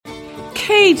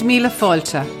Céad Míle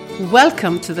Fáilte.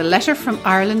 Welcome to the Letter from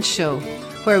Ireland show,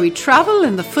 where we travel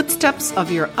in the footsteps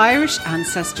of your Irish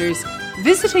ancestors,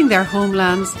 visiting their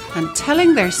homelands and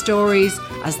telling their stories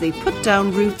as they put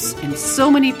down roots in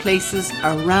so many places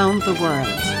around the world.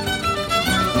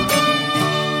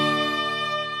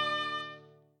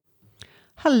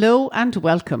 Hello and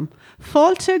welcome.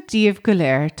 Fáilte Díobh go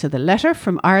léir to the Letter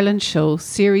from Ireland show,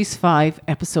 Series 5,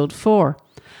 Episode 4.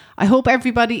 I hope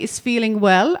everybody is feeling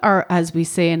well, or as we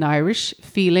say in Irish,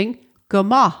 feeling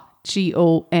Gomaith,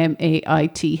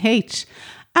 Gomaith.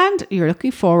 And you're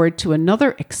looking forward to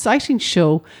another exciting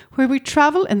show where we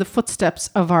travel in the footsteps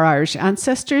of our Irish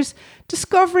ancestors,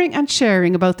 discovering and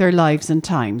sharing about their lives and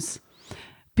times.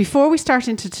 Before we start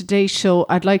into today's show,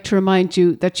 I'd like to remind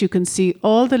you that you can see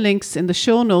all the links in the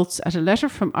show notes at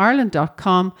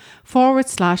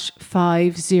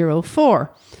aletterfromireland.com/504.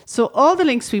 So all the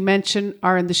links we mention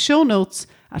are in the show notes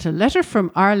at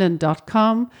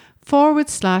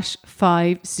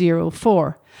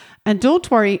aletterfromireland.com/504. And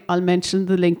don't worry, I'll mention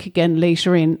the link again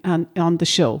later on the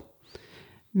show.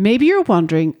 Maybe you're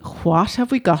wondering, what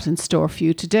have we got in store for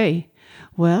you today?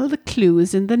 Well, the clue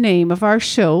is in the name of our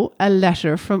show, A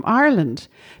Letter from Ireland.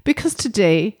 Because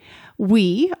today,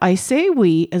 I say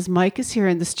we, as Mike is here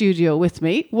in the studio with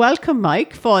me. Welcome,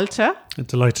 Mike. Fáilte.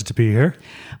 Delighted to be here.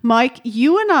 Mike,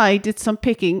 you and I did some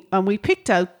picking and we picked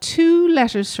out 2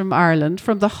 letters from Ireland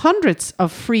from the hundreds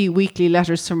of free weekly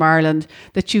letters from Ireland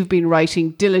that you've been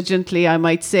writing diligently, I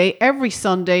might say, every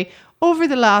Sunday over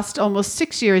the last almost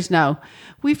 6 years now.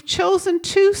 We've chosen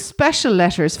 2 special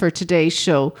letters for today's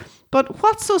show. But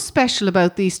what's so special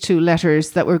about these 2 letters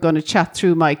that we're going to chat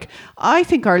through, Mike? I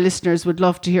think our listeners would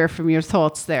love to hear from your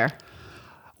thoughts there.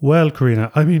 Well,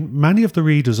 Karina, many of the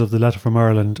readers of the Letter from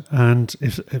Ireland, and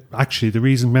actually the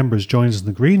reason members join us in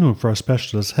the green room for our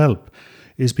specialist help,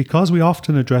 is because we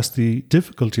often address the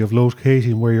difficulty of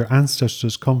locating where your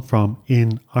ancestors come from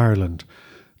in Ireland.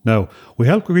 Now, we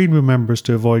help green room members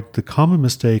to avoid the common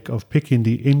mistake of picking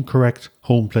the incorrect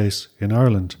home place in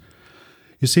Ireland.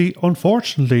 You see,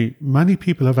 unfortunately, many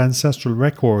people have ancestral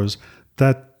records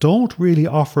that don't really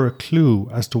offer a clue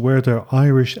as to where their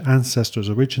Irish ancestors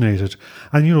originated.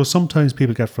 And, sometimes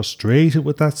people get frustrated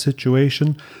with that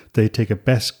situation. They take a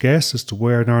best guess as to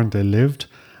where in Ireland they lived.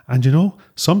 And,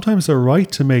 sometimes they're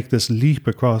right to make this leap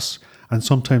across, and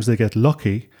sometimes they get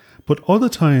lucky. But other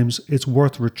times, it's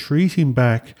worth retreating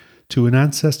back to an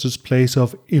ancestor's place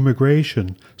of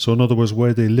immigration. So, in other words,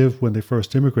 where they lived when they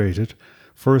first immigrated,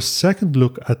 for a second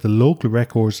look at the local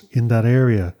records in that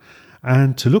area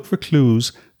and to look for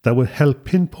clues that would help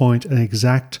pinpoint an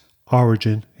exact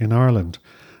origin in Ireland.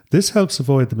 This helps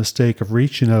avoid the mistake of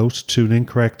reaching out to an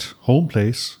incorrect home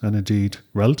place and indeed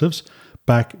relatives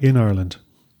back in Ireland.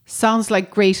 Sounds like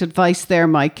great advice there,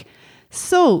 Mike.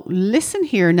 So listen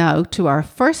here now to our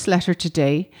first letter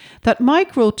today that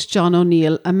Mike wrote to John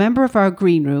O'Neill, a member of our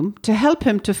green room, to help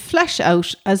him to flesh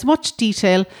out as much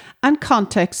detail and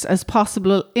context as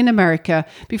possible in America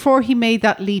before he made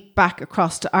that leap back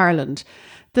across to Ireland.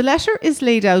 The letter is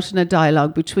laid out in a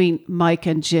dialogue between Mike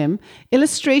and Jim,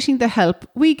 illustrating the help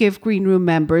we give green room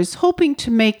members hoping to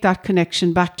make that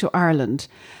connection back to Ireland.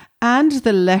 And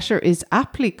the letter is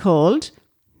aptly called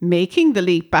Making the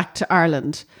Leap Back to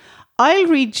Ireland. I'll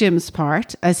read Jim's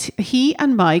part as he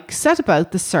and Mike set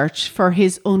about the search for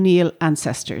his O'Neill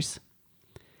ancestors.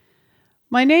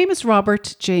 My name is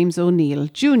Robert James O'Neill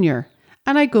Jr.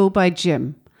 and I go by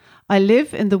Jim. I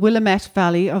live in the Willamette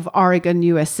Valley of Oregon,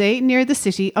 USA, near the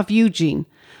city of Eugene.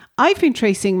 I've been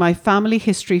tracing my family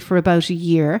history for about a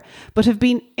year, but have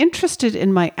been interested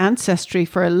in my ancestry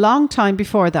for a long time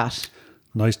before that.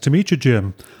 Nice to meet you,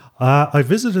 Jim. I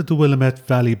visited the Willamette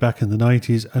Valley back in the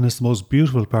 90s and it's the most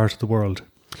beautiful part of the world.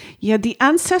 Yeah, the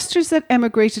ancestors that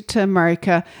emigrated to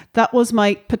America, that was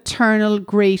my paternal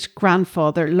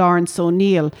great-grandfather, Lawrence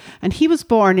O'Neill, and he was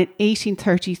born in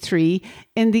 1833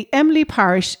 in the Emly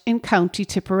parish in County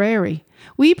Tipperary.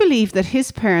 We believe that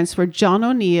his parents were John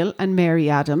O'Neill and Mary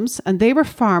Adams, and they were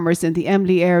farmers in the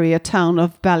Emly area town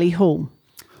of Ballyholme.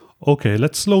 Okay,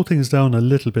 let's slow things down a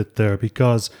little bit there,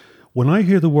 because when I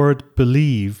hear the word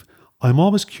believe, I'm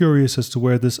always curious as to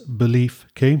where this belief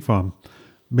came from.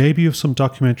 Maybe you have some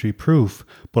documentary proof,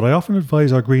 but I often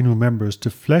advise our green room members to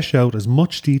flesh out as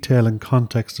much detail and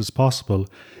context as possible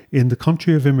in the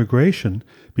country of immigration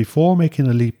before making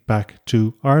a leap back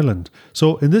to Ireland.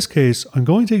 So in this case, I'm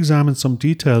going to examine some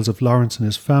details of Lawrence and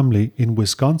his family in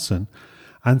Wisconsin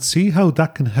and see how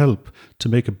that can help to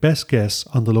make a best guess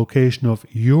on the location of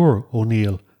your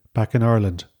O'Neill back in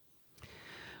Ireland.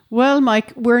 Well,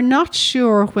 Mike, we're not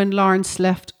sure when Lawrence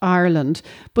left Ireland,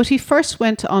 but he first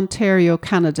went to Ontario,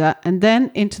 Canada, and then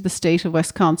into the state of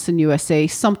Wisconsin, USA,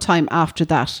 sometime after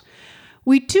that.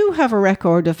 We do have a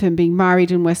record of him being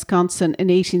married in Wisconsin in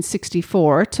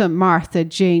 1864 to Martha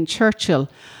Jane Churchill.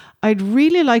 I'd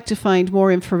really like to find more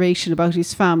information about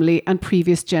his family and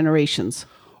previous generations.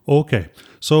 Okay,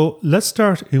 so let's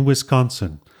start in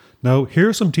Wisconsin. Now, here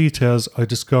are some details I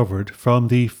discovered from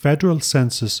the federal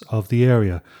census of the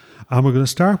area. And we're going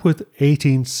to start with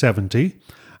 1870.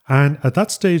 And at that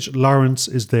stage, Lawrence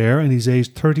is there and he's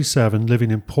aged 37,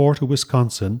 living in Porter,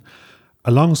 Wisconsin,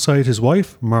 alongside his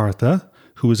wife, Martha,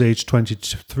 who is aged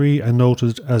 23 and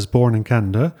noted as born in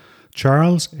Canada,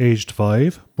 Charles, aged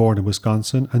 5, born in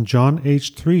Wisconsin, and John,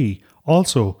 aged 3,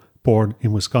 also born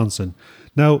in Wisconsin.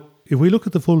 Now, if we look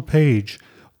at the full page,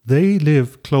 they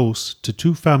live close to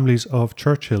two families of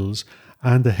Churchills,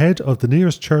 and the head of the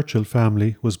nearest Churchill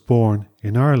family was born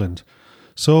in Ireland.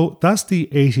 So that's the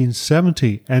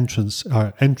 1870 entrance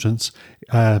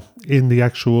in the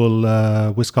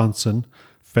actual Wisconsin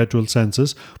federal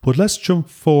census. But let's jump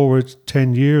forward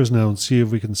 10 years now and see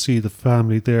if we can see the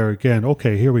family there again.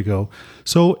 Okay, here we go.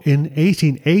 So in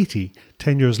 1880,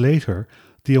 10 years later,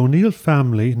 the O'Neill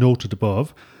family, noted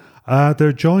above,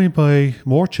 they're joined by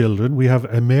more children. We have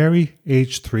a Mary,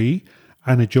 aged 3,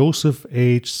 and a Joseph,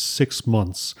 aged 6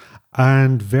 months.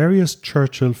 And various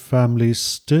Churchill families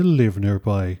still live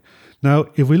nearby. Now,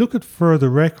 if we look at further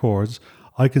records,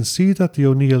 I can see that the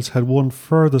O'Neills had one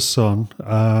further son,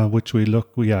 which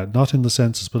not in the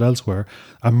census but elsewhere,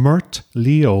 a Mert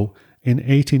Leo in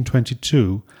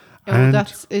 1822.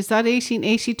 Is that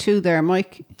 1882 there,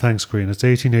 Mike? Thanks, Green. It's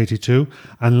 1882.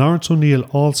 And Lawrence O'Neill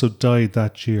also died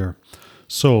that year.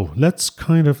 So let's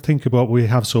kind of think about what we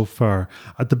have so far.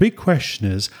 The big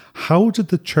question is, how did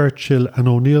the Churchill and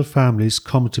O'Neill families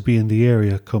come to be in the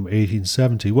area come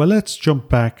 1870? Well, let's jump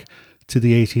back to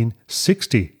the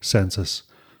 1860 census.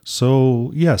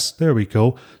 So yes, there we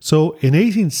go. So in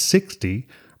 1860,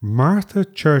 Martha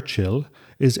Churchill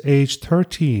is aged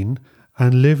 13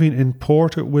 and living in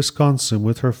Porter, Wisconsin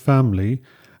with her family,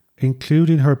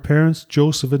 including her parents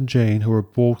Joseph and Jane, who were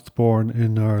both born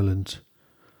in Ireland.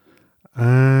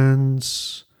 And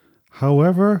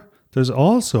however, there's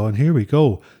also an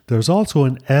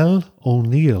L.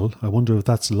 O'Neill, I wonder if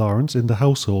that's Lawrence, in the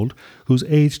household, who's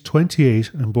aged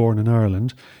 28 and born in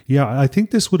Ireland. Yeah, I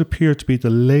think this would appear to be the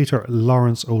later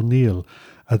Lawrence O'Neill.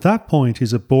 At that point,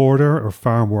 he's a boarder or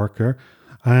farm worker,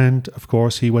 and of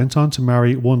course, he went on to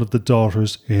marry one of the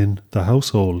daughters in the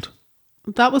household.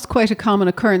 That was quite a common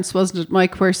occurrence, wasn't it,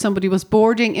 Mike, where somebody was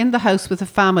boarding in the house with a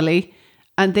family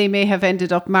and they may have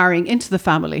ended up marrying into the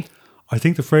family. I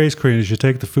think the phrase, Corinne, is you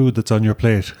take the food that's on your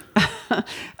plate.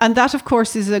 And that, of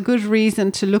course, is a good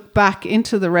reason to look back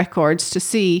into the records to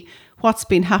see what's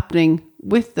been happening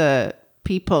with the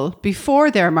people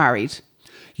before they're married.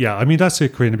 Yeah, I mean, that's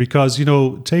it, Corinne, because,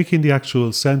 taking the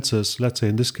actual census, let's say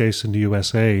in this case in the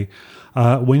USA,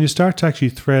 when you start to actually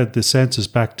thread the census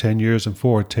back 10 years and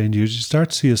forward 10 years, you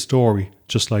start to see a story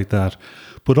just like that.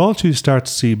 But also you start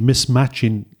to see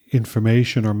mismatching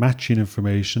information or matching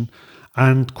information,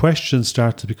 and questions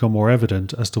start to become more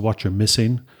evident as to what you're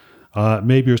missing.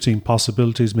 Maybe you're seeing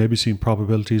possibilities, maybe you're seeing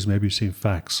probabilities, maybe you're seeing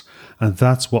facts. And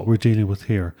that's what we're dealing with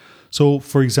here. So,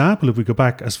 for example, if we go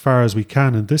back as far as we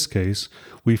can in this case,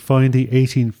 we find the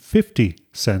 1850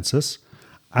 census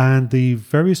and the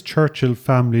various Churchill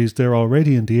families, they're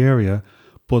already in the area,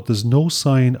 but there's no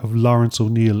sign of Lawrence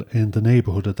O'Neill in the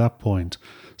neighbourhood at that point.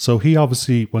 So he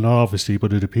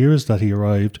but it appears that he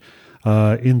arrived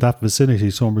in that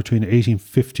vicinity, somewhere between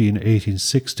 1850 and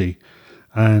 1860,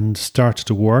 and started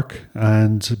to work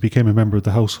and became a member of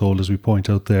the household, as we point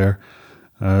out there,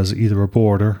 as either a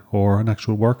boarder or an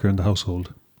actual worker in the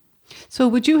household. So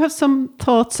would you have some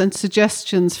thoughts and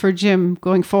suggestions for Jim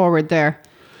going forward there?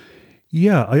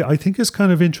 Yeah, I think it's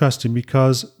kind of interesting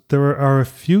because there are a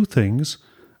few things,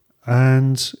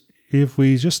 and if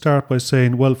we just start by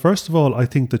saying, well, first of all, I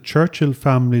think the Churchill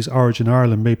family's origin in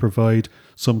Ireland may provide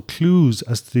some clues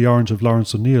as to the origin of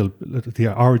Lawrence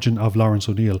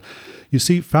O'Neill. You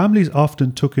see, families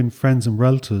often took in friends and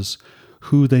relatives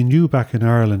who they knew back in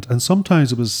Ireland, and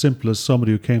sometimes it was as simple as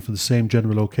somebody who came from the same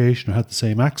general location or had the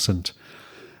same accent.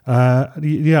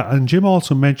 And Jim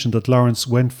also mentioned that Lawrence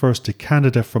went first to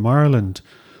Canada from Ireland,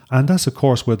 and that's, of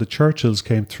course, where the Churchills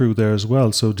came through there as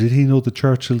well. So did he know the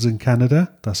Churchills in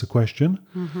Canada? That's a question.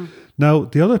 Mm-hmm. Now,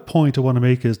 the other point I want to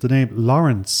make is the name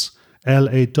Lawrence,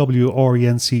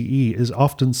 Lawrence, is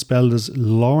often spelled as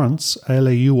Lawrence,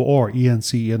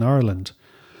 Laurence in Ireland.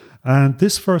 And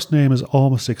this first name is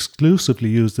almost exclusively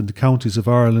used in the counties of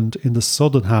Ireland in the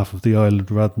southern half of the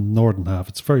island rather than the northern half.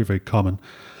 It's very, very common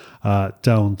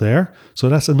down there. So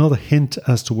that's another hint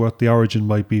as to what the origin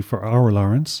might be for our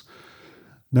Lawrence.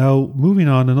 Now, moving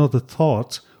on, another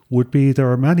thought would be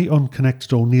there are many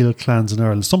unconnected O'Neill clans in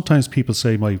Ireland. Sometimes people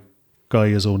say my guy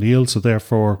is O'Neill, so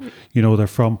therefore, they're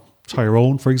from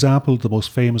Tyrone, for example, the most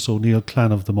famous O'Neill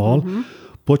clan of them all. Mm-hmm.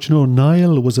 But,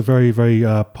 Niall was a very, very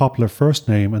popular first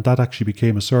name, and that actually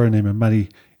became a surname in many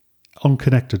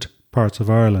unconnected parts of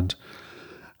Ireland.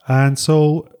 And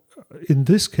so, in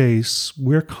this case,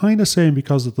 we're kind of saying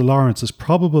because of the Lawrence, it's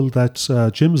probable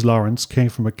that Jim's Lawrence came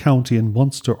from a county in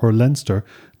Munster or Leinster,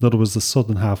 in other words, the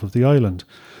southern half of the island.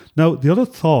 Now, the other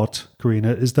thought,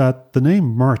 Karina, is that the name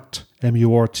Murt,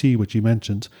 M-U-R-T, which you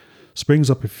mentioned, springs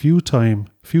up a few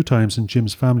times in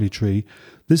Jim's family tree.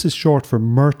 This is short for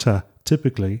Murta,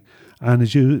 typically, and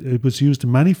it was used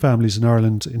in many families in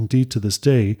Ireland, indeed to this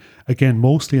day, again,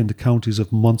 mostly in the counties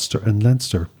of Munster and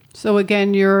Leinster. So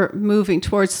again, you're moving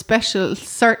towards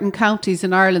certain counties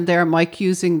in Ireland there, Mike,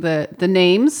 using the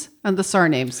names and the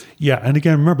surnames. Yeah, and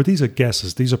again, remember, these are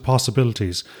guesses, these are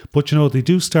possibilities, but they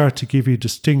do start to give you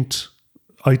distinct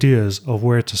ideas of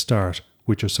where to start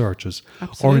with your searches.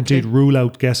 Absolutely. Or indeed rule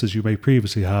out guesses you may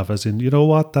previously have, as in,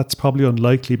 that's probably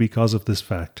unlikely because of this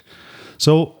fact.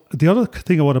 So the other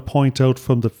thing I want to point out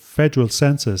from the federal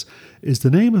census is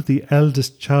the name of the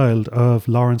eldest child of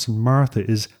Lawrence and Martha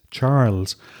is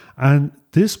Charles. And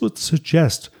this would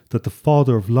suggest that the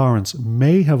father of Lawrence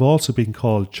may have also been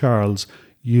called Charles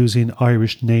using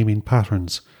Irish naming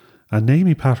patterns. And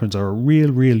naming patterns are a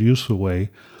real useful way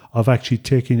of actually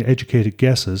taking educated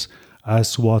guesses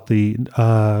as to what the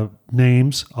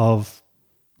names of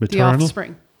maternal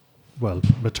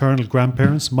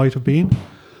grandparents might have been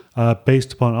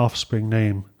based upon offspring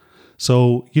name.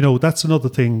 So, that's another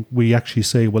thing we actually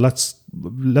say, well,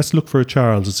 let's look for a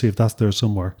Charles and see if that's there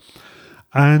somewhere.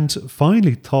 And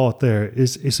finally, thought there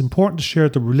is it's important to share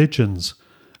the religions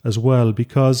as well,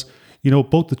 because,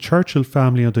 both the Churchill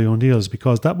family and the O'Neills,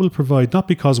 because that will provide, not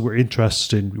because we're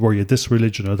interested in were you this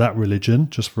religion or that religion,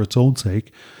 just for its own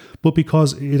sake, but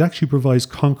because it actually provides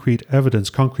concrete evidence,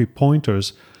 concrete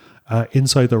pointers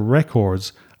inside the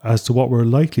records as to what were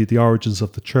likely the origins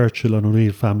of the Churchill and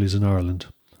O'Neill families in Ireland.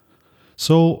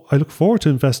 So I look forward to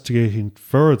investigating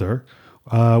further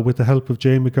with the help of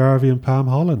Jane McGarvey and Pam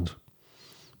Holland.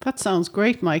 That sounds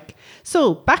great, Mike.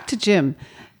 So back to Jim.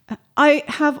 I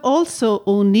have also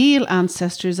O'Neill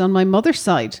ancestors on my mother's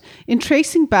side. In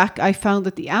tracing back, I found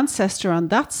that the ancestor on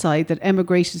that side that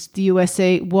emigrated to the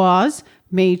USA was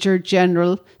Major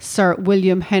General Sir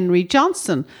William Henry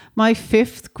Johnson, my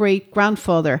fifth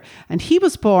great-grandfather, and he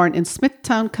was born in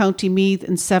Smithtown, County Meath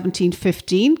in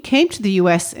 1715, came to the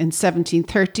US in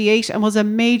 1738 and was a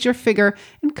major figure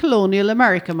in colonial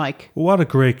America, Mike. What a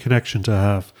great connection to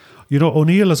have.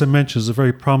 O'Neill, as I mentioned, is a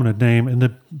very prominent name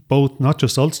in both, not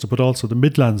just Ulster, but also the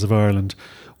Midlands of Ireland,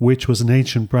 which was an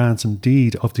ancient branch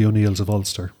indeed of the O'Neills of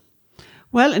Ulster.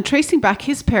 Well, in tracing back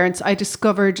his parents, I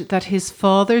discovered that his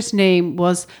father's name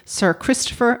was Sir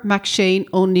Christopher McShane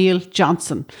O'Neill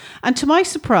Johnson. And to my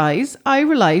surprise, I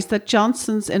realised that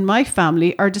Johnsons in my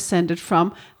family are descended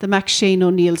from the McShane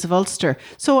O'Neills of Ulster.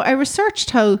 So I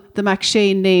researched how the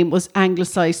McShane name was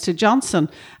anglicised to Johnson.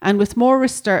 And with more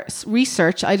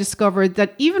research, I discovered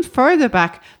that even further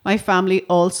back, my family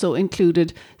also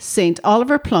included St.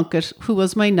 Oliver Plunkett, who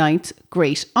was my 9th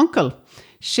great uncle.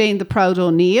 Shane the Proud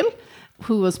O'Neill,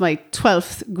 who was my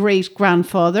 12th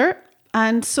great-grandfather,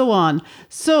 and so on.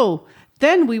 So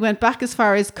then we went back as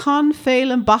far as Con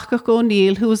Phelan Bacach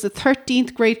O'Neill, who was the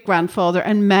 13th great-grandfather,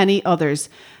 and many others.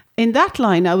 In that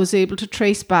line, I was able to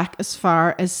trace back as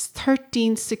far as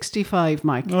 1365,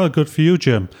 Mike. Oh, good for you,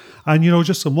 Jim. And,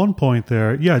 just on one point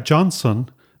there, Johnson,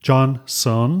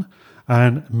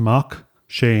 and Mac,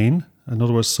 Shane, in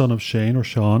other words, son of Shane or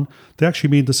Sean, they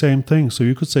actually mean the same thing. So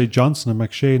you could say Johnson and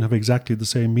McShane have exactly the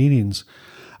same meanings.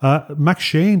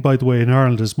 McShane, by the way, in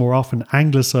Ireland is more often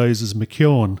anglicised as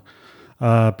McKeown,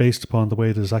 based upon the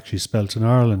way it is actually spelt in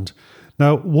Ireland.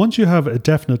 Now, once you have a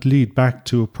definite lead back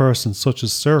to a person such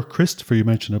as Sir Christopher you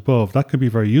mentioned above, that can be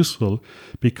very useful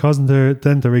because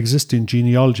then their existing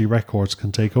genealogy records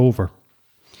can take over.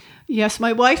 Yes,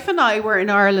 my wife and I were in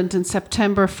Ireland in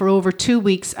September for over 2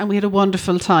 weeks and we had a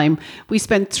wonderful time. We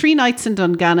spent 3 nights in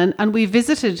Dungannon and we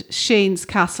visited Shane's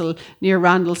Castle near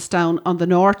Randallstown on the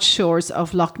north shores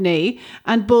of Lough Neagh,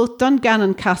 and both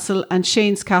Dungannon Castle and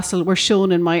Shane's Castle were shown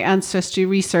in my ancestry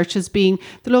research as being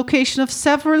the location of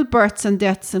several births and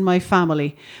deaths in my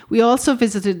family. We also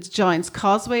visited Giant's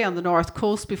Causeway on the north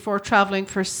coast before travelling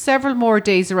for several more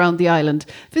days around the island,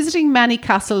 visiting many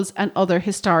castles and other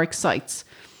historic sites.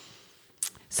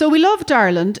 So we loved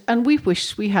Ireland and we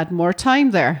wish we had more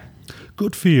time there.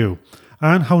 Good for you.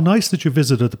 And how nice that you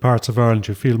visited the parts of Ireland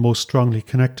you feel most strongly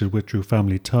connected with through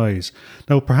family ties.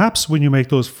 Now, perhaps when you make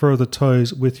those further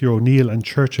ties with your O'Neill and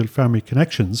Churchill family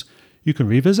connections, you can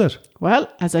revisit.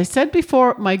 Well, as I said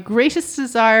before, my greatest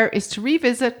desire is to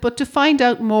revisit, but to find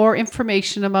out more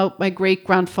information about my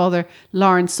great-grandfather,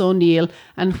 Lawrence O'Neill,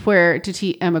 and where did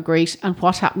he emigrate and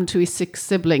what happened to his 6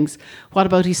 siblings. What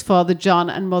about his father, John,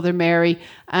 and mother, Mary?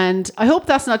 And I hope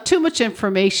that's not too much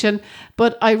information,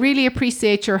 but I really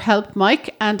appreciate your help,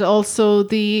 Mike, and also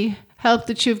the help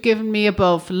that you've given me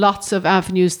above. Lots of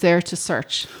avenues there to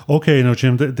search. Okay, now,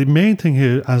 Jim, the main thing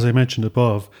here, as I mentioned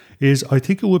above, is I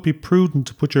think it would be prudent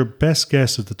to put your best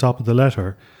guess at the top of the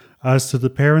letter as to the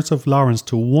parents of Lawrence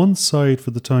to one side for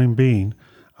the time being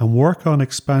and work on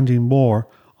expanding more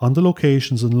on the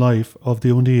locations and life of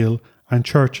the O'Neill and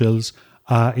Churchills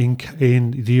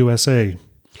in the USA.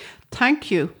 Thank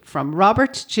you from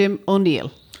Robert Jim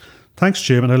O'Neill. Thanks,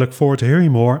 Jim, and I look forward to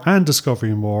hearing more and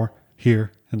discovering more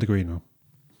here in the Green Room.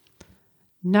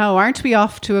 Now, aren't we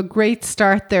off to a great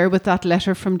start there with that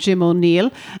letter from Jim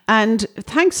O'Neill? And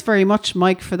thanks very much,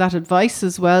 Mike, for that advice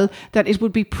as well, that it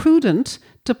would be prudent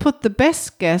to put the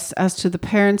best guess as to the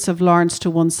parents of Lawrence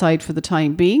to one side for the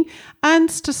time being, and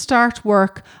to start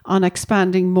work on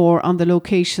expanding more on the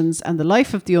locations and the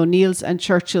life of the O'Neills and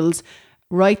Churchills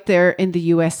right there in the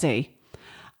USA.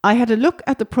 I had a look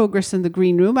at the progress in the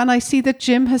Green Room and I see that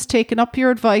Jim has taken up your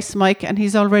advice, Mike, and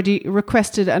he's already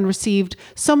requested and received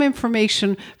some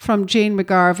information from Jane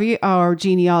McGarvey, our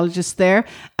genealogist there,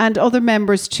 and other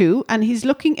members too. And he's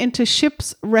looking into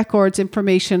ship's records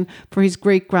information for his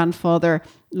great-grandfather,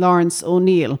 Lawrence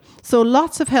O'Neill. So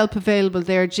lots of help available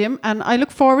there, Jim, and I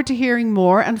look forward to hearing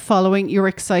more and following your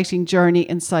exciting journey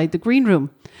inside the Green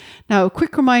Room. Now, a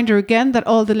quick reminder again that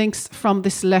all the links from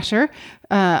this letter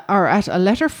are at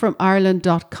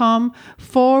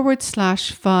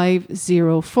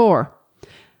aletterfromireland.com/504.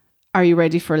 Are you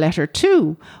ready for letter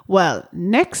 2? Well,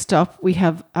 next up we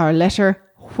have our letter,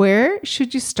 Where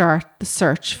Should You Start the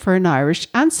Search for an Irish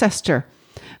Ancestor?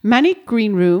 Many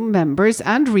Green Room members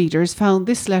and readers found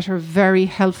this letter very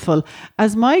helpful,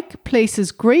 as Mike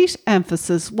places great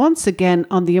emphasis once again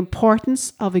on the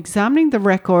importance of examining the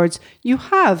records you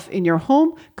have in your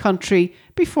home country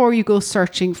before you go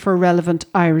searching for relevant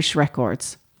Irish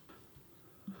records.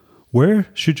 Where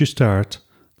should you start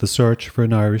the search for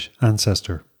an Irish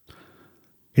ancestor?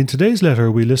 In today's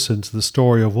letter, we listen to the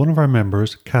story of one of our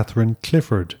members, Catherine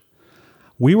Clifford.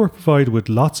 We were provided with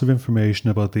lots of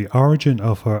information about the origin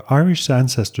of her Irish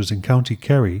ancestors in County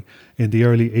Kerry in the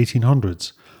early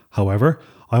 1800s. However,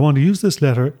 I want to use this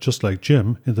letter, just like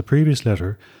Jim in the previous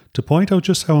letter, to point out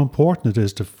just how important it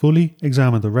is to fully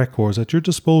examine the records at your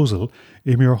disposal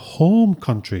in your home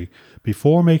country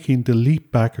before making the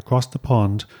leap back across the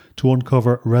pond to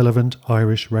uncover relevant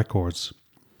Irish records.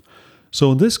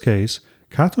 So in this case,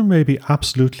 Catherine may be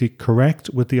absolutely correct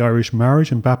with the Irish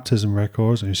marriage and baptism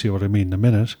records, and you see what I mean in a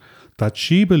minute, that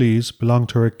she believes belong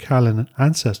to her Callan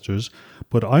ancestors,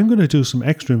 but I'm going to do some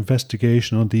extra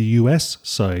investigation on the US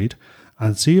side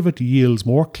and see if it yields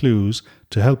more clues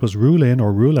to help us rule in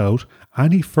or rule out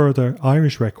any further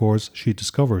Irish records she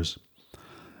discovers.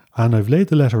 And I've laid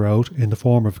the letter out in the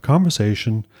form of a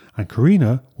conversation, and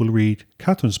Karina will read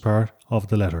Catherine's part of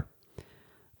the letter.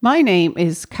 My name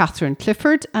is Catherine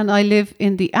Clifford and I live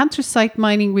in the anthracite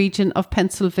mining region of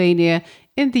Pennsylvania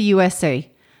in the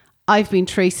USA. I've been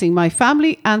tracing my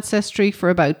family ancestry for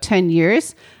about 10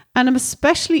 years and I'm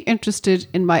especially interested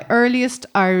in my earliest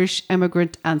Irish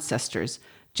immigrant ancestors,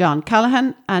 John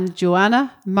Callahan and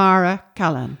Joanna Mara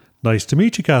Callahan. Nice to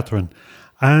meet you, Catherine.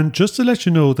 And just to let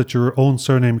you know that your own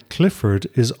surname Clifford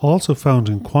is also found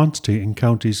in quantity in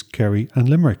counties Kerry and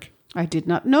Limerick. I did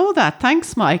not know that.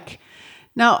 Thanks, Mike.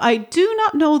 Now, I do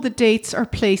not know the dates or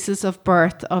places of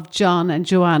birth of John and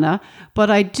Joanna, but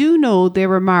I do know they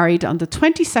were married on the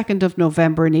 22nd of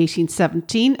November in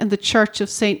 1817 in the Church of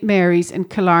St. Mary's in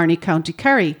Killarney, County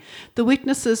Kerry. The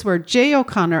witnesses were J.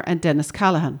 O'Connor and Dennis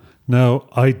Callahan. Now,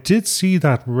 I did see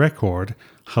that record.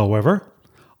 However,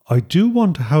 I do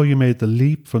wonder how you made the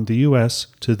leap from the US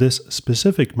to this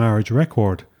specific marriage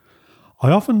record. I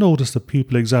often notice that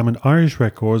people examine Irish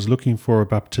records looking for a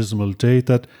baptismal date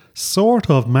that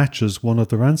sort of matches one of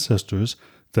their ancestors.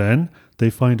 Then they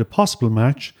find a possible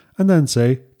match and then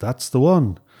say, that's the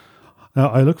one. Now,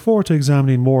 I look forward to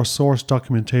examining more source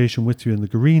documentation with you in the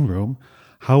green room.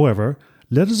 However,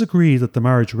 let us agree that the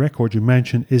marriage record you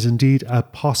mention is indeed a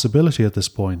possibility at this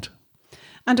point.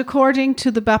 And according to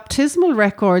the baptismal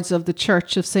records of the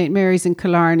Church of St. Mary's in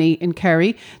Killarney in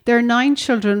Kerry, their 9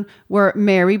 children were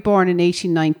Mary, born in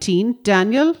 1819,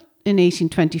 Daniel in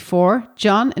 1824,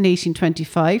 John in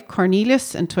 1825,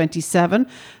 Cornelius in 27,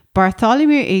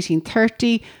 Bartholomew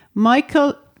 1830,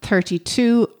 Michael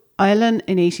 32, Eileen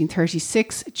in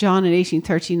 1836, John in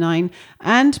 1839,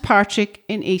 and Patrick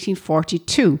in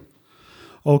 1842.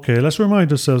 Okay, let's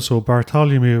remind ourselves, so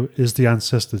Bartholomew is the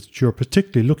ancestor that you're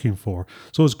particularly looking for.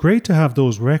 So it's great to have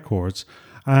those records.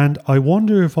 And I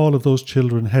wonder if all of those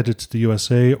children headed to the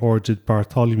USA, or did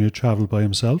Bartholomew travel by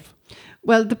himself?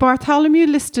 Well, the Bartholomew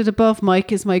listed above,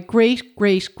 Mike, is my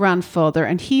great-great-grandfather,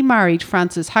 and he married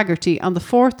Frances Haggerty on the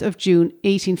 4th of June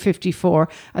 1854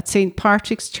 at St.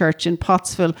 Patrick's Church in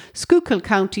Pottsville, Schuylkill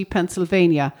County,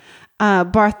 Pennsylvania.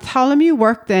 Bartholomew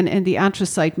worked then in the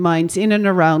anthracite mines in and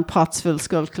around Pottsville,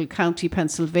 Schuylkill County,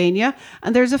 Pennsylvania.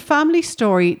 And there's a family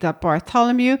story that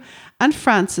Bartholomew and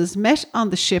Frances met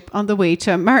on the ship on the way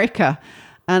to America.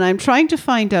 And I'm trying to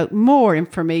find out more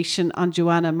information on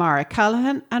Joanna Mara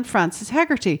Callahan and Frances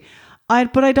Haggerty.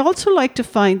 But I'd also like to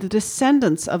find the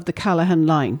descendants of the Callahan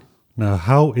line. Now,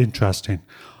 how interesting.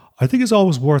 I think it's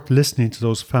always worth listening to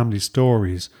those family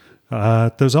stories.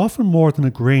 There's often more than a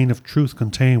grain of truth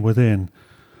contained within.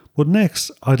 But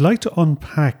next, I'd like to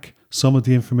unpack some of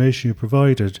the information you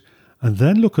provided and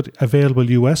then look at available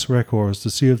US records to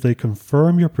see if they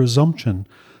confirm your presumption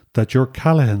that your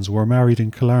Callahans were married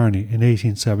in Killarney in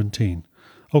 1817.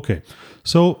 Okay,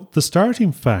 so the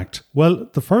starting fact, well,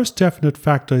 the first definite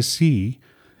fact I see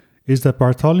is that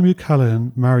Bartholomew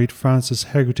Callahan married Frances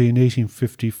Haggerty in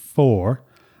 1854,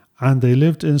 and they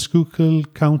lived in Schuylkill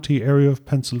County area of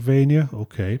Pennsylvania.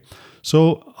 Okay,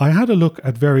 so I had a look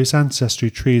at various ancestry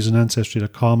trees on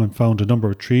Ancestry.com and found a number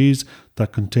of trees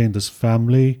that contain this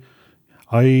family.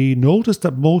 I noticed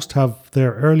that most have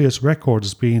their earliest record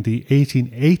as being the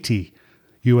 1880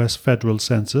 US federal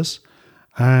census,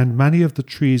 and many of the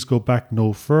trees go back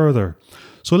no further.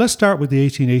 So let's start with the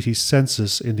 1880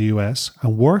 census in the US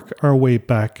and work our way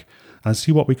back and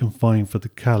see what we can find for the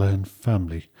Callahan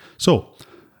family. So,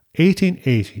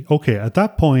 1880. Okay, at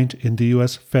that point in the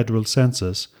US federal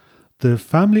census, the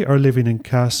family are living in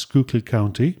Cass, Schuylkill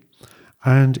County.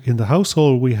 And in the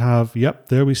household we have,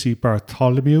 there we see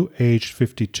Bartholomew, aged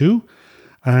 52,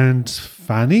 and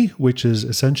Fanny, which is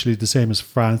essentially the same as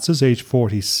Frances, aged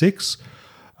 46.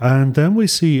 And then we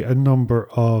see a number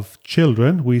of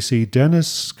children. We see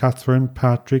Dennis, Catherine,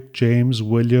 Patrick, James,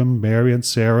 William, Mary, and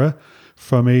Sarah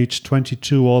from age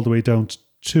 22 all the way down to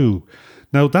 2.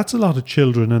 Now, that's a lot of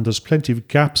children, and there's plenty of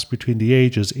gaps between the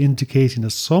ages, indicating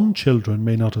that some children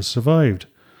may not have survived.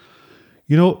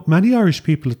 You know, many Irish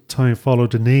people at the time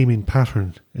followed a naming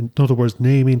pattern. In other words,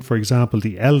 naming, for example,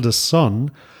 the eldest son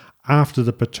after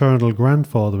the paternal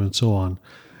grandfather and so on.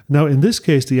 Now, in this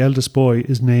case, the eldest boy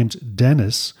is named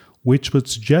Dennis, which would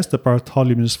suggest that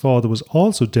Bartholomew's father was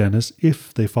also Dennis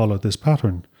if they followed this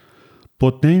pattern.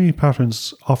 But naming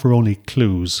patterns offer only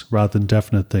clues rather than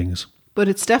definite things. But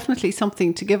it's definitely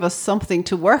something to give us something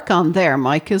to work on there,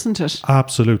 Mike, isn't it?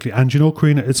 Absolutely. And you know,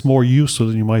 Karina, it's more useful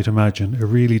than you might imagine. It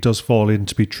really does fall in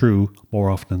to be true more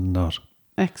often than not.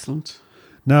 Excellent.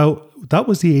 Now, that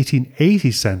was the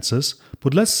 1880 census,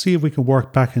 but let's see if we can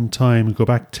work back in time and go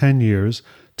back 10 years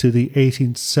to the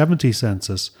 1870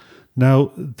 census.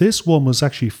 Now, this one was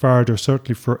actually harder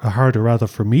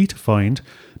for me to find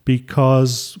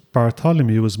because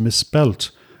Bartholomew was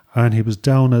misspelt and he was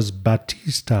down as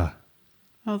Batista.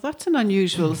 Oh, that's an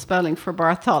unusual spelling for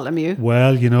Bartholomew.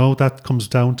 Well, you know, that comes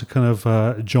down to kind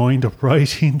of joined up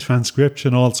writing,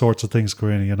 transcription, all sorts of things,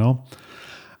 Karina, you know.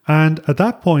 And at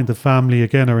that point, the family,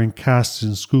 again, are in Cass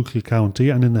in Schuylkill County.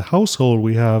 And in the household,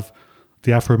 we have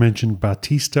the aforementioned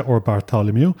Batista or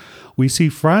Bartholomew. We see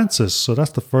Frances, so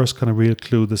that's the first kind of real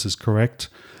clue this is correct.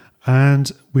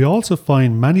 And we also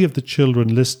find many of the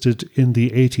children listed in the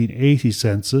 1880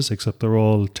 census, except they're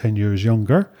all 10 years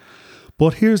younger.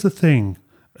 But here's the thing.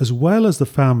 As well as the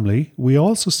family, we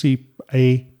also see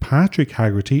a Patrick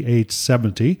Haggerty, aged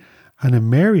 70, and a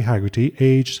Mary Haggerty,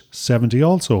 aged 70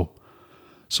 also.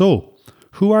 So,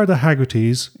 who are the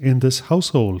Haggertys in this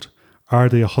household? Are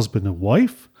they a husband and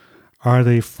wife? Are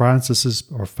they Frances's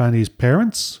or Fanny's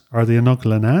parents? Are they an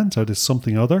uncle and aunt? Are they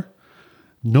something other?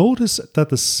 Notice that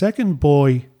the second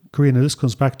boy Karina, this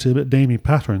comes back to naming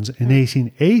patterns. In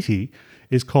 1880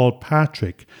 is called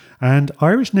Patrick. And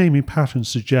Irish naming patterns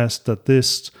suggest that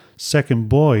this second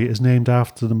boy is named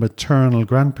after the maternal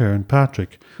grandparent,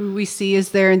 Patrick. Who we see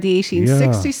is there in the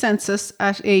 1860 census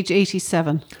at age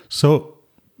 87. So,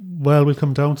 well, we'll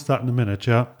come down to that in a minute,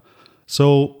 yeah.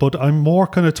 So, but I'm more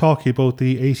kind of talking about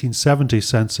the 1870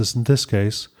 census in this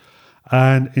case.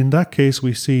 And in that case,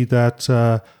 we see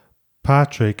that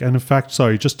Patrick, and in fact,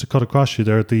 sorry, just to cut across you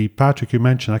there, the Patrick you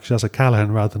mentioned actually has a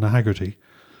Callahan rather than a Haggerty.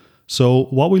 So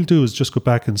what we'll do is just go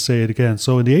back and say it again.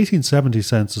 So in the 1870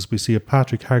 census, we see a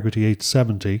Patrick Haggerty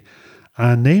 870,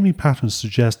 and naming patterns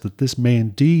suggest that this may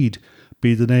indeed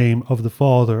be the name of the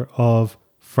father of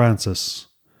Francis.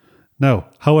 Now,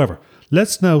 however,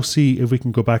 let's now see if we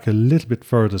can go back a little bit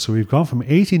further. So we've gone from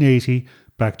 1880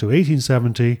 back to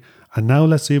 1870, and now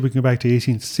let's see if we can go back to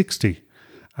 1860.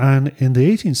 And in the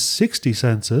 1860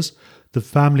 census, the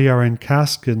family are in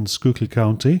Caskin, Schuylkill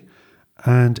County,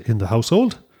 and in the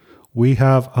household, we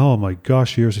have, oh my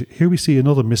gosh, here we see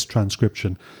another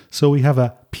mistranscription. So we have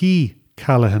a P.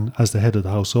 Callahan as the head of the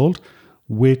household,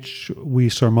 which we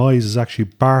surmise is actually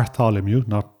Bartholomew,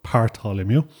 not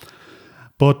Bartholomew.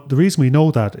 But the reason we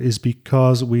know that is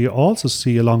because we also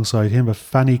see alongside him a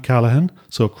Fanny Callahan,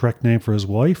 so a correct name for his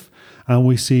wife, and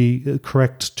we see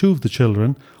correct two of the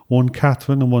children, one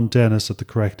Catherine and one Dennis at the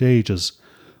correct ages.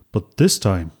 But this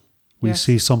time, we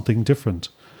see something different.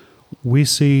 We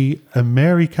see a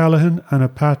Mary Callahan and a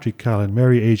Patrick Callahan,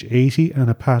 Mary aged 80 and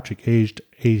a Patrick aged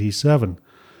 87.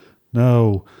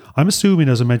 Now, I'm assuming,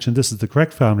 as I mentioned, this is the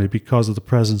correct family because of the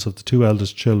presence of the two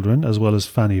eldest children, as well as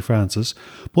Fanny Francis.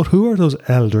 But who are those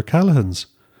elder Callahans?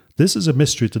 This is a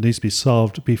mystery that needs to be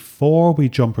solved before we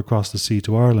jump across the sea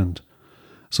to Ireland.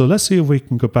 So let's see if we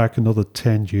can go back another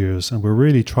 10 years, and we're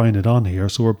really trying it on here.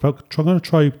 So we're going to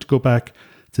try to go back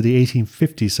to the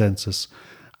 1850 census.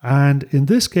 And in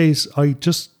this case, I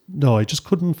just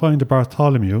couldn't find a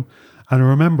Bartholomew. And I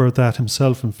remember that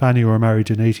himself and Fanny were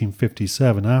married in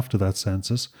 1857 after that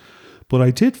census. But I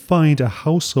did find a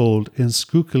household in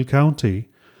Schuylkill County.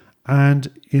 And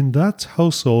in that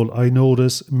household, I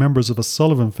notice members of a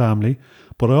Sullivan family.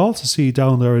 But I also see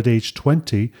down there at age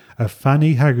 20, a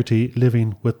Fanny Haggerty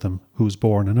living with them, who was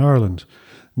born in Ireland.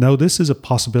 Now, this is a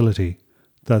possibility.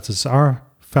 That is our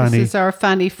Fanny. This is our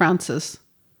Fanny Francis.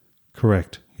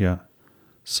 Correct, yeah.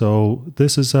 So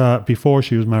this is before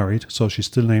she was married, so she's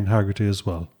still named Haggerty as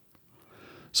well.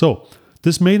 So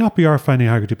this may not be our Fanny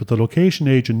Haggerty, but the location,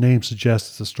 age and name suggests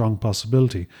it's a strong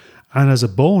possibility. And as a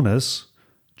bonus,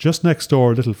 just next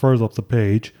door, a little further up the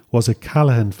page, was a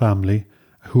Callahan family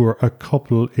who were a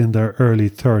couple in their early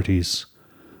 30s,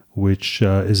 which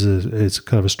is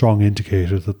kind of a strong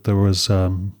indicator that there was...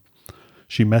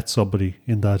 she met somebody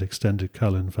in that extended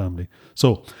Callahan family.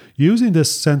 So, using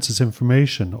this census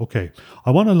information, okay,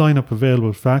 I want to line up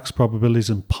available facts, probabilities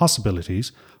and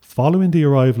possibilities following the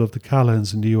arrival of the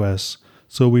Callahans in the US,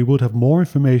 so we would have more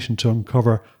information to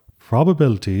uncover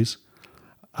probabilities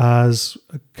as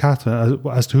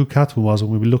to who Catherine was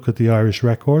when we look at the Irish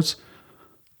records.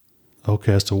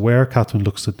 Okay, as to where Catherine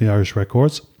looks at the Irish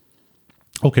records.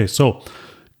 Okay, so...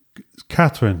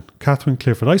 Catherine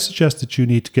Clifford, I suggest that you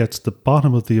need to get to the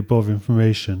bottom of the above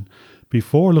information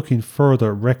before looking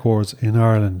further at records in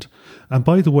Ireland. And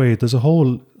by the way, there's a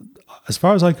whole, as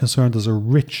far as I'm concerned, there's a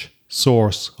rich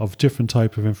source of different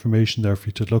type of information there for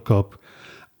you to look up,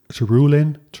 to rule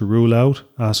in, to rule out,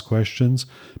 ask questions,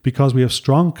 because we have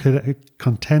strong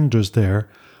contenders there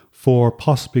for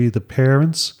possibly the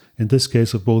parents, in this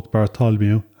case of both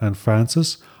Bartholomew and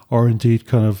Francis, or indeed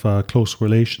kind of close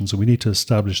relations, and we need to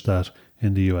establish that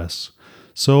in the US.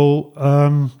 So,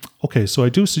 okay, so I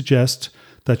do suggest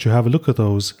that you have a look at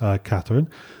those, Catherine.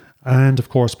 And of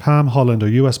course, Pam Holland, our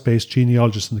US-based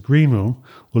genealogist in the green room,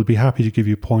 will be happy to give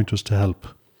you pointers to help.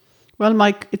 Well,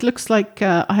 Mike, it looks like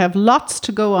I have lots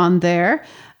to go on there.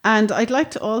 And I'd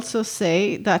like to also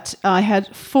say that I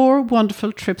had 4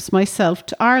 wonderful trips myself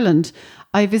to Ireland.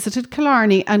 I visited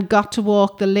Killarney and got to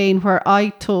walk the lane where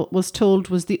I was told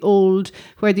was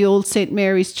where the old St.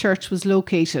 Mary's Church was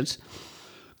located.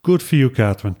 Good for you,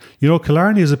 Catherine. You know,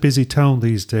 Killarney is a busy town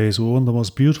these days with one of the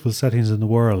most beautiful settings in the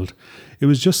world. It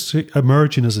was just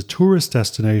emerging as a tourist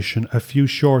destination a few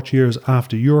short years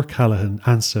after your Callahan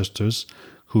ancestors,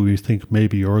 who you think may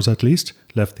be yours at least,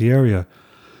 left the area.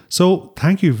 So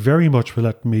thank you very much for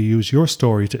letting me use your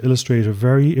story to illustrate a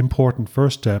very important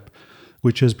first step,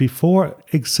 which is before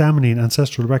examining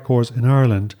ancestral records in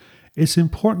Ireland, it's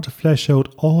important to flesh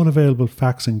out all available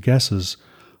facts and guesses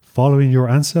following your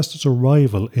ancestors'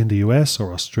 arrival in the US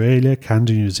or Australia,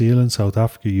 Canada, New Zealand, South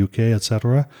Africa, UK,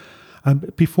 etc.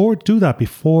 And before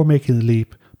making the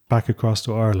leap back across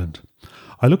to Ireland.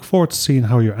 I look forward to seeing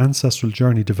how your ancestral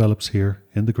journey develops here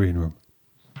in the Green Room.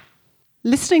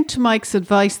 Listening to Mike's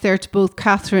advice there to both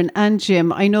Catherine and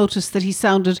Jim, I noticed that he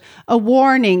sounded a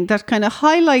warning that kind of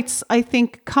highlights, I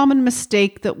think, a common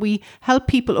mistake that we help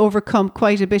people overcome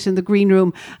quite a bit in the Green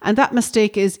Room. And that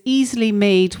mistake is easily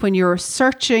made when you're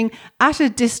searching at a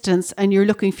distance and you're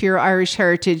looking for your Irish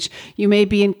heritage. You may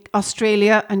be in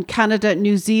Australia and Canada,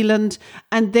 New Zealand,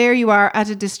 and there you are at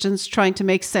a distance trying to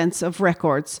make sense of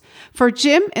records. For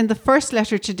Jim, in the first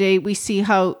letter today, we see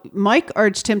how Mike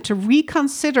urged him to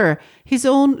reconsider his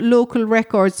own local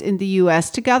records in the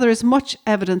US to gather as much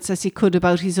evidence as he could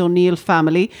about his O'Neill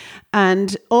family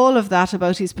and all of that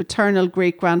about his paternal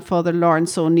great-grandfather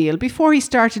Lawrence O'Neill before he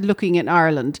started looking in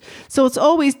Ireland. So it's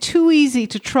always too easy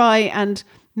to try and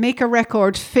make a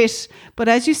record fit. But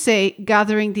as you say,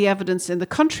 gathering the evidence in the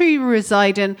country you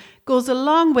reside in goes a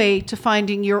long way to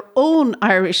finding your own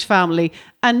Irish family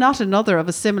and not another of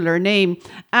a similar name.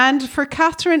 And for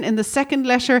Catherine in the second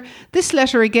letter, this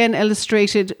letter again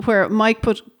illustrated where Mike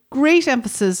put great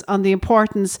emphasis on the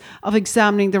importance of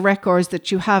examining the records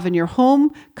that you have in your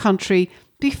home country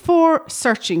before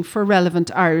searching for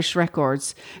relevant Irish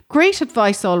records. Great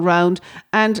advice all round,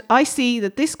 and I see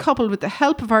that this, coupled with the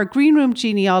help of our Green Room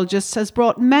genealogists, has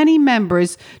brought many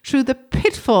members through the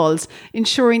pitfalls,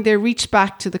 ensuring they reach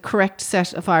back to the correct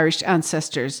set of Irish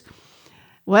ancestors.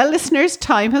 Well, listeners,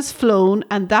 time has flown,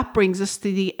 and that brings us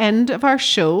to the end of our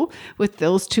show with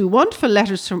those two wonderful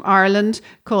letters from Ireland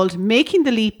called Making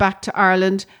the Leap Back to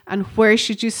Ireland and Where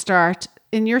Should You Start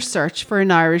in Your Search for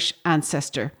an Irish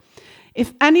Ancestor.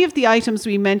 If any of the items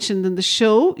we mentioned in the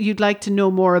show, you'd like to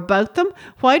know more about them,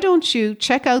 why don't you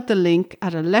check out the link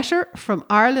at a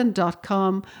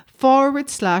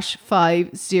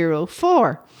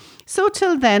letterfromireland.com/504. So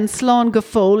till then, slán go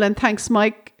fóill, and thanks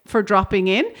Mike for dropping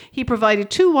in. He provided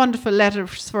two wonderful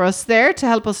letters for us there to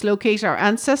help us locate our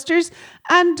ancestors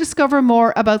and discover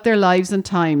more about their lives and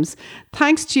times.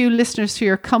 Thanks to you listeners for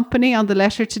your company on the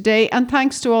letter today, and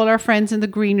thanks to all our friends in the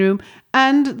Green Room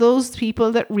and those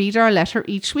people that read our letter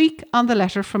each week on the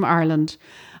Letter from Ireland.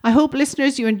 I hope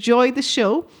listeners you enjoy the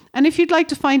show, and if you'd like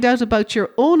to find out about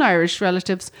your own Irish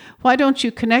relatives, why don't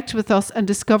you connect with us and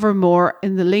discover more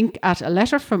in the link at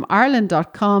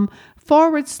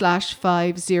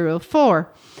aletterfromireland.com/504.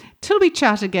 Till we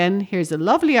chat again, here's a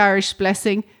lovely Irish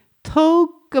blessing, Tóg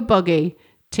go bogey.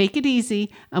 Take it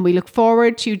easy, and we look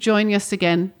forward to you joining us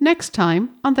again next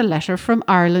time on the Letter from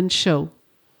Ireland show.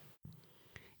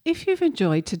 If you've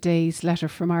enjoyed today's Letter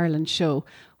from Ireland show,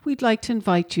 we'd like to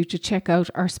invite you to check out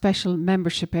our special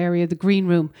membership area, the Green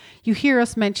Room. You hear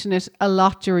us mention it a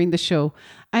lot during the show,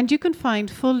 and you can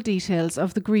find full details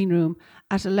of the Green Room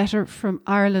at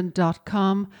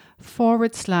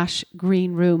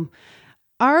aletterfromireland.com/Green Room.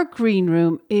 Our Green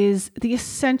Room is the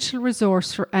essential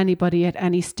resource for anybody at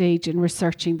any stage in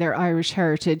researching their Irish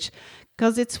heritage,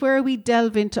 because it's where we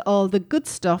delve into all the good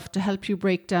stuff to help you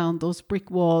break down those brick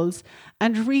walls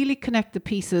and really connect the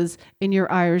pieces in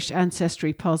your Irish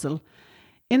ancestry puzzle.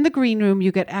 In the Green Room,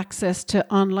 you get access to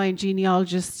online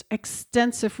genealogists,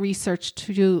 extensive research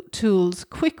tools,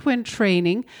 quick win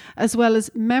training, as well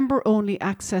as member-only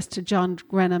access to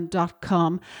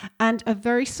johngrenham.com and a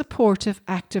very supportive,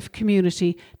 active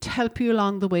community to help you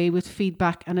along the way with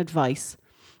feedback and advice.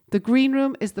 The Green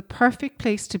Room is the perfect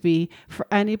place to be for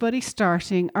anybody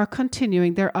starting or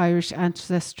continuing their Irish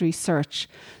ancestry search.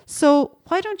 So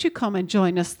why don't you come and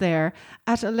join us there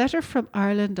at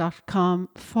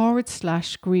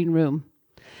aletterfromireland.com/Green Room.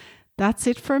 That's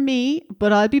it for me,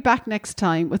 but I'll be back next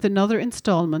time with another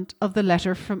instalment of the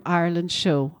Letter from Ireland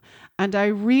show. And I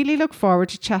really look forward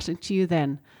to chatting to you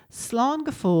then. Slán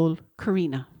go fóill,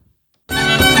 Karina.